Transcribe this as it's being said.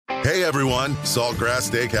Hey everyone, Saltgrass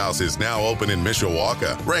Steakhouse is now open in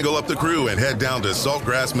Mishawaka. Wrangle up the crew and head down to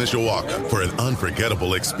Saltgrass Mishawaka for an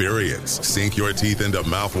unforgettable experience. Sink your teeth into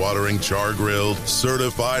mouth-watering char-grilled,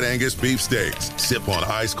 certified Angus beef steaks. Sip on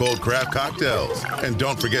ice-cold craft cocktails. And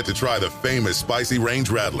don't forget to try the famous spicy range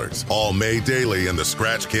rattlers, all made daily in the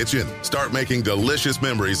Scratch Kitchen. Start making delicious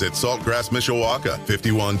memories at Saltgrass Mishawaka,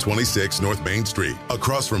 5126 North Main Street,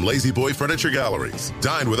 across from Lazy Boy Furniture Galleries.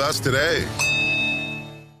 Dine with us today.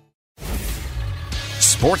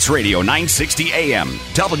 Sports Radio 960 AM,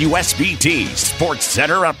 WSBT Sports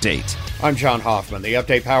Center Update. I'm John Hoffman. The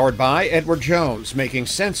update powered by Edward Jones, making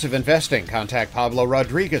sense of investing. Contact Pablo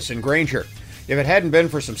Rodriguez in Granger. If it hadn't been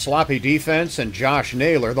for some sloppy defense and Josh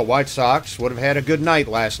Naylor, the White Sox would have had a good night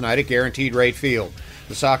last night at Guaranteed Rate Field.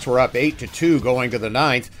 The Sox were up 8-2 going to the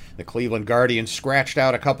ninth. The Cleveland Guardians scratched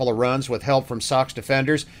out a couple of runs with help from Sox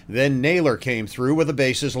defenders. Then Naylor came through with the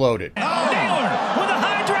bases loaded. Naylor with a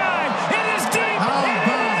high drive. It is deep.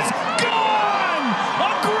 It is gone.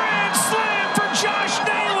 A grand slam for Josh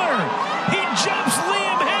Naylor. He jumps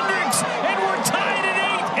Liam Hendricks, and we're tied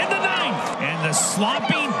at 8 in the ninth. And the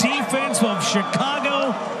sloppy defense of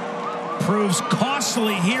Chicago proves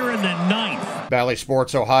costly here in the ninth. Bally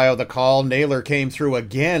Sports Ohio the call. Naylor came through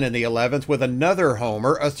again in the 11th with another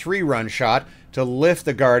homer, a 3-run shot to lift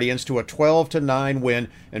the Guardians to a 12-9 win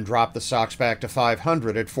and drop the Sox back to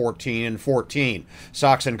 500 at 14-14.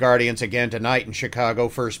 Sox and Guardians again tonight in Chicago.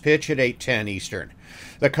 First pitch at 8:10 Eastern.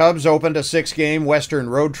 The Cubs opened a 6-game Western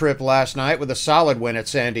road trip last night with a solid win at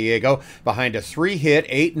San Diego behind a 3-hit,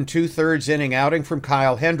 8 2/3 inning outing from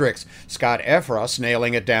Kyle Hendricks. Scott Effross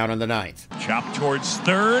nailing it down in the ninth. Chop towards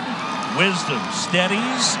third. Wisdom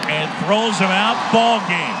steadies and throws him out. Ball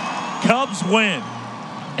game. Cubs win.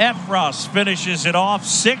 Effross finishes it off.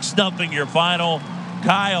 6-0 your final.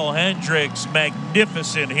 Kyle Hendricks,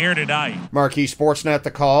 magnificent here tonight. Marquee Sportsnet the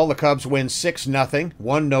call. The Cubs win 6-0.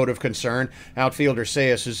 One note of concern, outfielder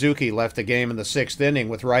Seiya Suzuki left the game in the 6th inning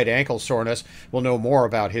with right ankle soreness. We'll know more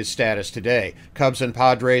about his status today. Cubs and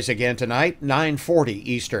Padres again tonight, 9:40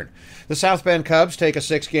 Eastern. The South Bend Cubs take a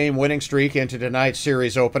 6-game winning streak into tonight's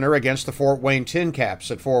series opener against the Fort Wayne Tin Caps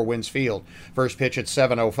at Four Winds Field. First pitch at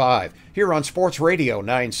 7:05. Here on Sports Radio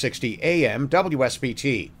 960 AM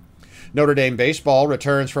WSBT. Notre Dame baseball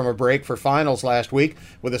returns from a break for finals last week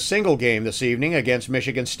with a single game this evening against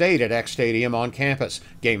Michigan State at Eck Stadium on campus.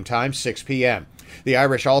 Game time 6 p.m. The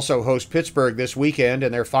Irish also host Pittsburgh this weekend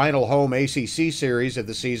in their final home ACC series of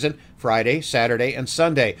the season, Friday, Saturday, and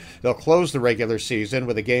Sunday. They'll close the regular season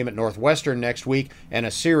with a game at Northwestern next week and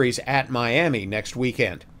a series at Miami next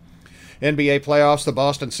weekend. NBA playoffs, the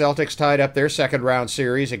Boston Celtics tied up their second-round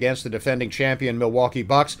series against the defending champion Milwaukee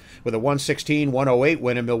Bucks with a 116-108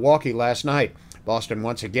 win in Milwaukee last night. Boston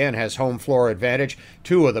once again has home floor advantage,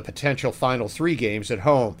 2 of the potential final 3 games at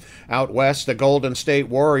home. Out west, the Golden State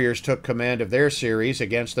Warriors took command of their series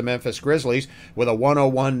against the Memphis Grizzlies with a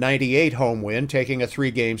 101-98 home win, taking a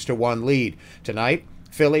 3-1 lead. Tonight,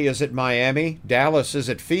 Philly is at Miami, Dallas is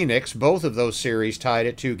at Phoenix, both of those series tied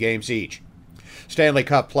at 2 games each. Stanley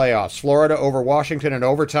Cup playoffs. Florida over Washington in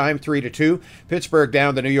overtime 3-2. Pittsburgh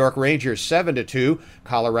down the New York Rangers 7-2.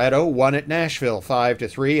 Colorado won at Nashville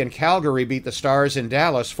 5-3. And Calgary beat the Stars in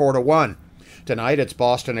Dallas 4-1. Tonight it's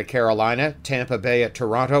Boston at Carolina, Tampa Bay at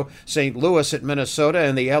Toronto, St. Louis at Minnesota,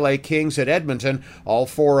 and the LA Kings at Edmonton. All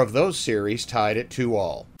 4 of those series tied at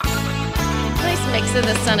 2-2. Nice mix of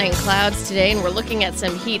the sun and clouds today, and we're looking at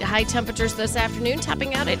some heat. High temperatures this afternoon,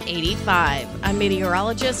 topping out at 85. I'm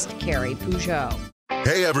meteorologist Carrie Peugeot.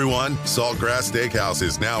 Hey everyone, Saltgrass Steakhouse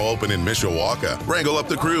is now open in Mishawaka. Wrangle up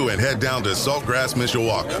the crew and head down to Saltgrass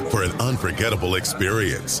Mishawaka for an unforgettable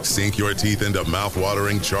experience. Sink your teeth into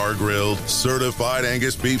mouth-watering char-grilled, certified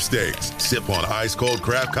Angus beef steaks. Sip on ice-cold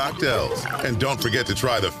craft cocktails. And don't forget to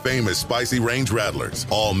try the famous spicy range rattlers,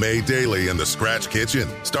 all made daily in the Scratch Kitchen.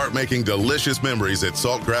 Start making delicious memories at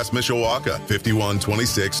Saltgrass Mishawaka,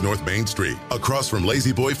 5126 North Main Street, across from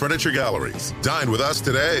Lazy Boy Furniture Galleries. Dine with us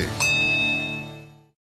today.